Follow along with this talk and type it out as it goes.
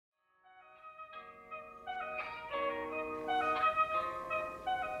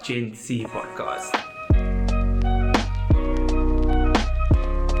Gen Z podcast.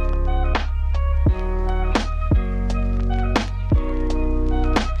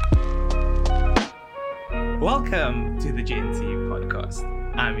 Welcome to the Gen Z podcast.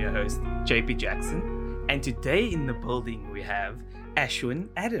 I'm your host, JP Jackson, and today in the building we have Ashwin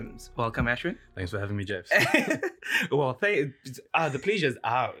Adams. Welcome, Ashwin. Thanks for having me, Jeff. Well, the pleasure's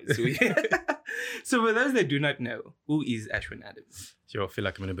ours. So for those that do not know, who is Ashwin Adams? Sure, I feel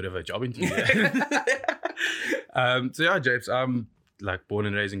like I'm in a bit of a job interview. Japes, I'm like born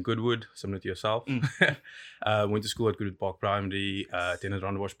and raised in Goodwood, similar to yourself. Went to school at Goodwood Park Primary, attended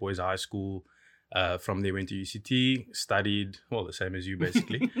Rondebosch Boys High School. From there went to UCT, studied, well, the same as you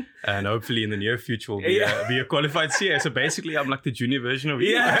basically. And hopefully in the near future will be a qualified CA. So basically I'm like the junior version of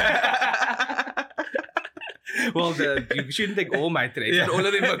you. Yeah. Well, you shouldn't take all my traits, but all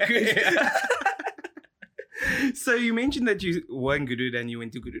of them are good. So you mentioned that you were in Goodwood and you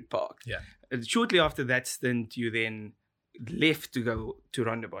went to Goodwood Park. Yeah. Shortly after that stint, you then left to go to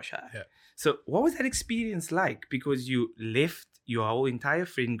Rondebosch High. Yeah. So what was that experience like? Because you left your whole entire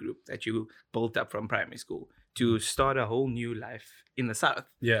friend group that you built up from primary school to start a whole new life in the South.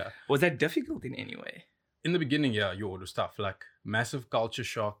 Yeah. Was that difficult in any way? In the beginning, yeah, you order stuff like massive culture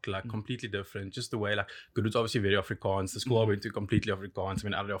shock, like completely different. Just the way, like, Goodwood's obviously very Afrikaans. The school I went to completely Afrikaans. I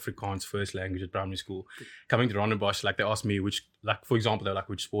mean, out of Afrikaans first language at primary school. Coming to Rondebosch, like, they asked me which, like, for example, they were like,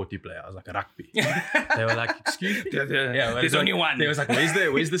 which sport do you play? I was like, rugby. They were like, excuse me? There's only one. They was like,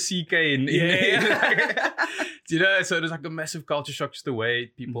 where's the CK in you know, so there's like a massive culture shock, just the way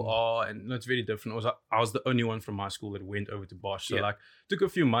people are, and it's very different. I was the only one from my school that went over to Bosch, so like took a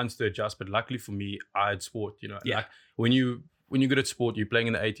few months to adjust, but luckily for me, I had sport. You know, like when you're good at sport, you're playing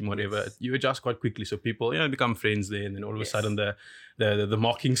in the A team, whatever, you adjust quite quickly. So people, become friends there, and then all of a sudden the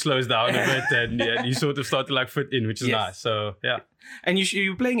mocking slows down a bit, and you sort of start to like fit in, which is nice. So yeah. And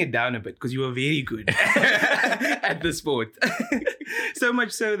you're playing it down a bit because you were very good at the sport. So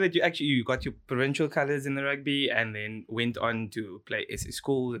much so that you got your provincial colours in the rugby and then went on to play SS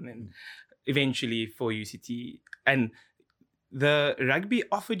School and then eventually for UCT. And the rugby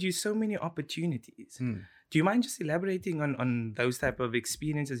offered you so many opportunities. Do you mind just elaborating on those type of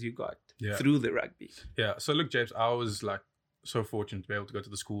experiences you got through the rugby? Yeah. So look, James, I was like so fortunate to be able to go to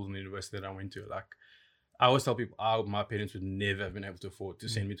the schools and the university that I went to. Like, I always tell people, my parents would never have been able to afford to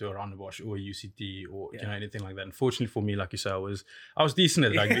send me to a Rondebosch or a UCT or anything like that. Unfortunately for me, like you said, I was decent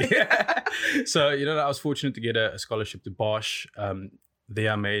at rugby. So I was fortunate to get a scholarship to Bosch.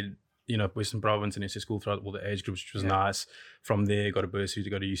 There I made Western Province and SS School throughout all the age groups, which was nice. From there, got a bursary to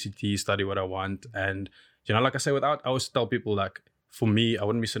go to UCT, study what I want, and like I say, I always tell people, like, for me, I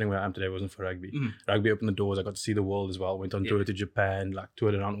wouldn't be sitting where I am today if it wasn't for rugby. Rugby opened the doors. I got to see the world as well. Went on tour to Japan, like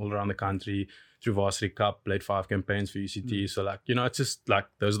toured all around the country, through Varsity Cup, played 5 campaigns for UCT. So like, it's just like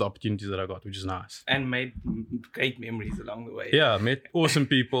those are the opportunities that I got, which is nice. And made great memories along the way. Yeah, met awesome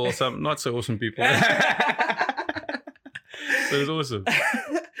people, some not so awesome people. So it was awesome.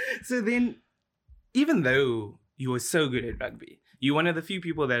 So then, even though you were so good at rugby, you're one of the few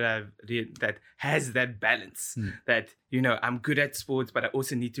people that has that balance. That I'm good at sports, but I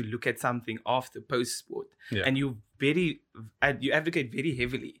also need to look at something after post sport. Yeah. And you advocate very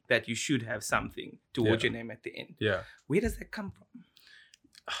heavily that you should have something towards your name at the end. Yeah. Where does that come from?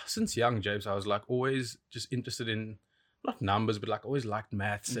 Since young, James, I was like always just interested in not numbers, but like always liked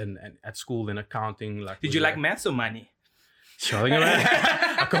maths and at school then accounting. Like, did you like maths or money? Sure,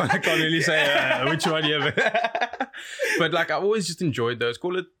 I can't really say which one you have. But like I always just enjoyed those.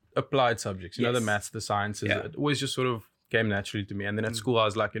 Call it applied subjects. The maths, the sciences. It always just sort of came naturally to me. And then at school, I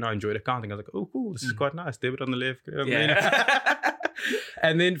was like, I enjoyed accounting. I was like, oh, cool, this is quite nice. Debit on the left.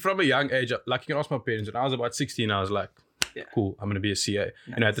 And then from a young age, like you can ask my parents, when I was about 16, I was like, cool, I'm going to be a CA.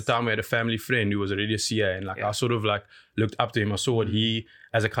 Nice. At the time, we had a family friend who was already a CA. And like I sort of like looked up to him. I saw what he,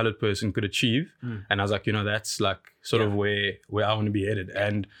 as a colored person, could achieve. And I was like, that's like sort of where I want to be headed.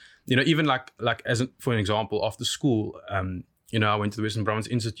 And, even like for an example, after school, I went to the Western Province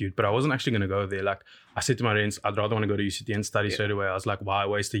Institute, but I wasn't actually going to go there. Like I said to my parents, I'd rather want to go to UCT and study straight away. I was like, why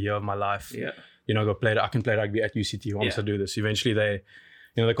waste a year of my life? Yeah. I can play rugby at UCT once I do this. Eventually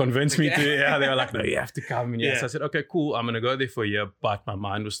they convinced me to, they were like, no, you have to come. And so I said, okay, cool. I'm going to go there for a year. But my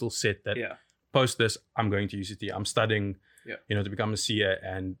mind was still set that post this, I'm going to UCT. I'm studying, to become a CA.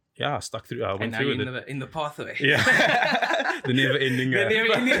 And I stuck through. I went through with it. In the pathway. Yeah. The never ending.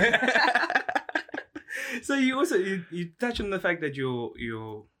 So you also, you touch on the fact that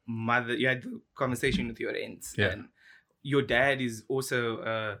your mother, you had the conversation with your aunts. Yeah. And your dad is also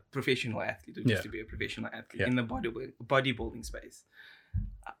a professional athlete, or used to be a professional athlete in the bodybuilding space.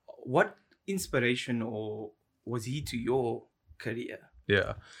 What inspiration or was he to your career?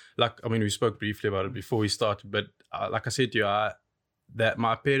 Yeah. Like, I mean, we spoke briefly about it before we started, but like I said to you, that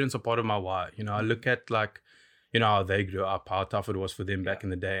my parents are part of my why. You know, I look at like, you know, how they grew up, how tough it was for them back in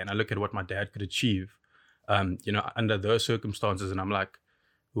the day. And I look at what my dad could achieve, you know, under those circumstances. And I'm like,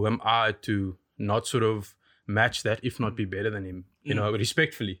 who am I to not sort of match that, if not be better than him, you know,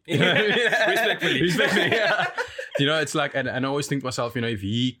 respectfully. You know what I mean? Respectfully. Yeah. You know, it's like, and I always think to myself, you know, if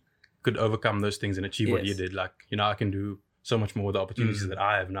he could overcome those things and achieve what he did, like, you know, I can do so much more with the opportunities that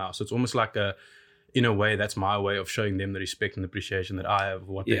I have now. So it's almost like in a way, that's my way of showing them the respect and appreciation that I have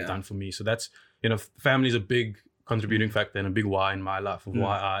for what they've done for me. So that's, you know, family is a big contributing factor and a big why in my life of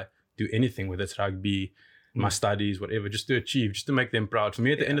why I do anything, whether it's rugby, my studies, whatever, just to achieve, just to make them proud. For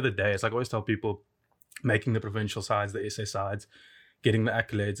me, at the end of the day, it's like I always tell people, making the provincial sides, the SA sides, getting the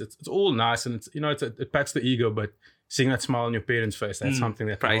accolades, it's all nice, and it's, you know, it pats the ego, but seeing that smile on your parents' face, that's something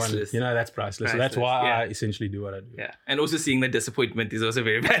that priceless. You know, that's priceless. So that's why I essentially do what I do. Yeah, and also seeing the disappointment is also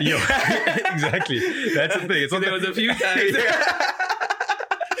very bad. Exactly. That's the thing. It's there was a few times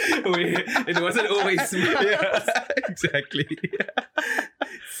where it wasn't always smooth. Exactly.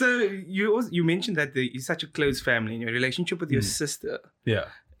 So you mentioned that you're such a close family, and your relationship with your sister. Yeah.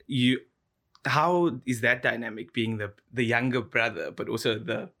 How is that dynamic, being the younger brother, but also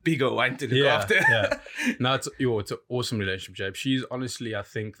the bigger one to look after? Yeah. No, it's an awesome relationship, Jabe. She's honestly, I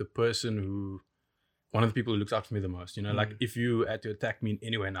think, one of the people who looks after me the most. You know, like if you had to attack me in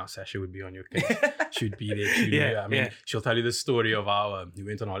any way now, Sasha would be on your case. She'd be there. I mean, she'll tell you the story of how we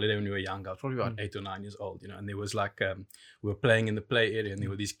went on holiday when we were young. I was probably about 8 or 9 years old, you know, and there was like, we were playing in the play area, and there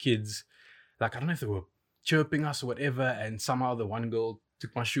were these kids, like, I don't know if they were chirping us or whatever, and somehow the one girl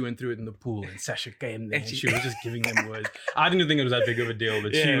took my shoe and threw it in the pool, and Sasha came there and she was just giving them words. I didn't think it was that big of a deal,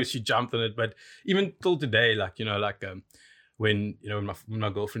 but she jumped on it. But even till today, like, you know, like when my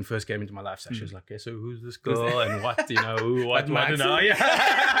girlfriend first came into my life, Sasha was like, okay, so who's this girl and what, you know, what and how?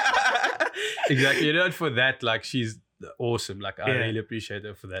 Exactly. You know, and for that, like, she's awesome. Like, I really appreciate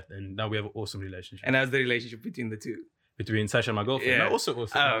her for that. And now we have an awesome relationship. And how's the relationship between the two? Between Sasha and my girlfriend? No, also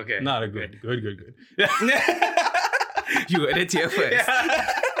awesome. Oh, okay. No, good. You heard it here first.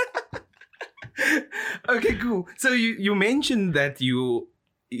 Okay, cool. So you mentioned that you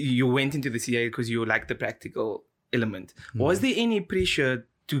went into the CA because you liked the practical element. Was there any pressure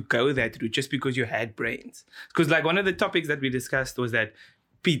to go that route just because you had brains? Because like one of the topics that we discussed was that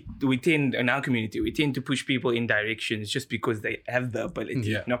we tend, in our community, we tend to push people in directions just because they have the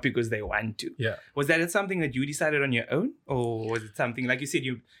ability, not because they want to. Yeah. Was that something that you decided on your own, or was it something like you said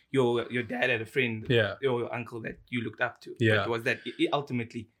your dad had a friend, or your uncle that you looked up to? Yeah. But was that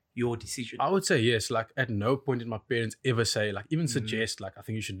ultimately your decision? I would say yes. Like, at no point did my parents ever say, like, even suggest, like, I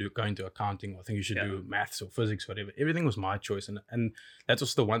think you should go into accounting, or I think you should do maths or physics, whatever. Everything was my choice. And that's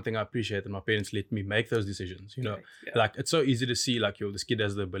also the one thing I appreciate, that my parents let me make those decisions, you know. Like, it's so easy to see, like, this kid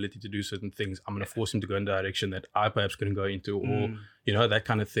has the ability to do certain things. I'm going to force him to go in a direction that I perhaps couldn't go into, or, you know, that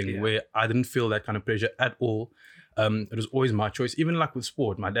kind of thing, where I didn't feel that kind of pressure at all. It was always my choice. Even like with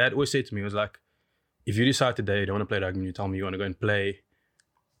sport, my dad always said to me, he was like, if you decide today you don't want to play rugby, and you tell me you want to go and play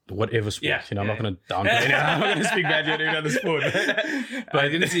whatever sport, you know, I'm not going to downplay it. I'm not going to speak badly on any other sport. But I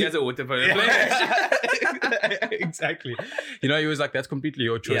didn't see you as a water polo player. Exactly. You know, he was like, that's completely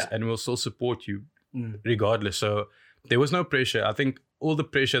your choice, and we'll still support you regardless. So there was no pressure. I think all the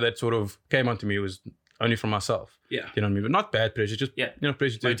pressure that sort of came onto me was only from myself. Yeah. You know what I mean? But not bad pressure, just, you know,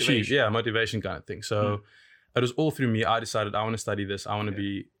 pressure to achieve. Yeah, motivation kind of thing. So it was all through me. I decided I want to study this. I want to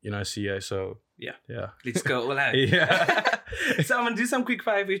be, you know, a CA. So yeah. Let's go all out. So I'm going to do some quick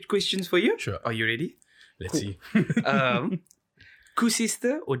 5 questions for you. Sure. Are you ready? Let's see.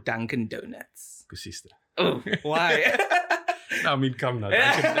 Koesister or Dunkin' Donuts? Koesister. Oh, why? I mean, come now.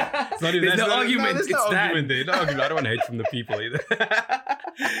 It's not even, there's no argument. There's no argument there. No argument. I don't want hate from the people either.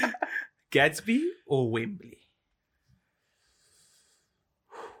 Gatsby or Wembley?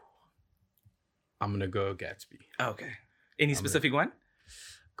 I'm going to go Gatsby. Okay. Any specific one?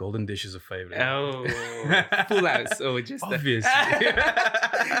 Golden Dish is a favorite. Oh, Full House or just obviously.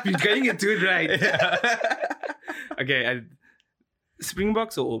 You're getting it too right. Okay,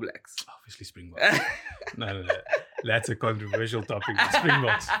 Springboks or All Blacks? Obviously Springboks. No. That's a controversial topic.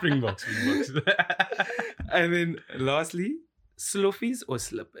 Springboks. And then lastly, Sloffies or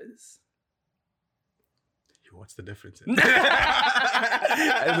Slippers? What's the difference? I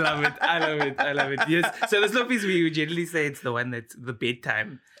love it. Yes. So the Sloffies, we generally say it's the one that's the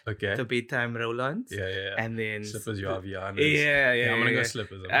bedtime. Okay. The bedtime roll-ons. Yeah. And then Slippers, you have your Yeah. I'm going to go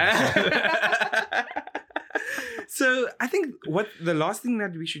Slippers. So I think the last thing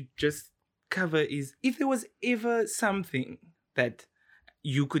that we should just cover is, if there was ever something that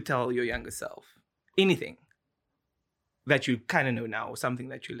you could tell your younger self, anything, that you kind of know now, or something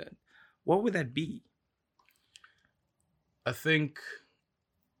that you learned, what would that be? I think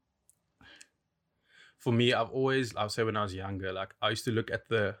for me, I'll say when I was younger, like I used to look at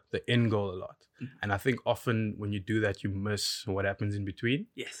the end goal a lot. Mm-hmm. And I think often when you do that, you miss what happens in between.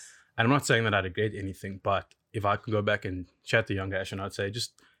 Yes. And I'm not saying that I regret anything, but if I could go back and chat to younger Ashton, I'd say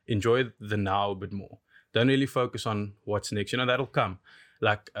just enjoy the now a bit more. Don't really focus on what's next. That'll come.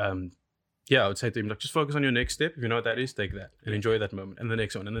 Like, I would say to him, like, just focus on your next step. If you know what that is, take that and enjoy that moment. And the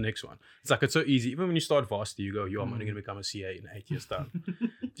next one, and the next one. It's like, it's so easy. Even when you start varsity, you go, I'm only going to become a CA in 8 years' time. Do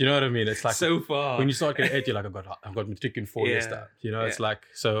you know what I mean? It's like, so far. When you start getting 8, you're like, I've got matric in 4 years' time. It's like,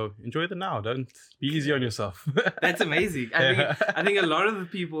 so enjoy the now. Don't be easy on yourself. That's amazing. I think a lot of the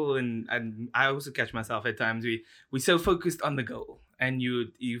people, and I also catch myself at times, we're so focused on the goal. And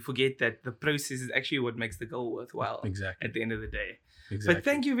you forget that the process is actually what makes the goal worthwhile. Exactly. At the end of the day. Exactly. But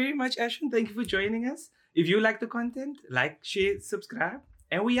thank you very much, Ashton. Thank you for joining us. If you like the content, like, share, subscribe,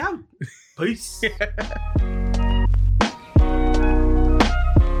 and we out. Peace.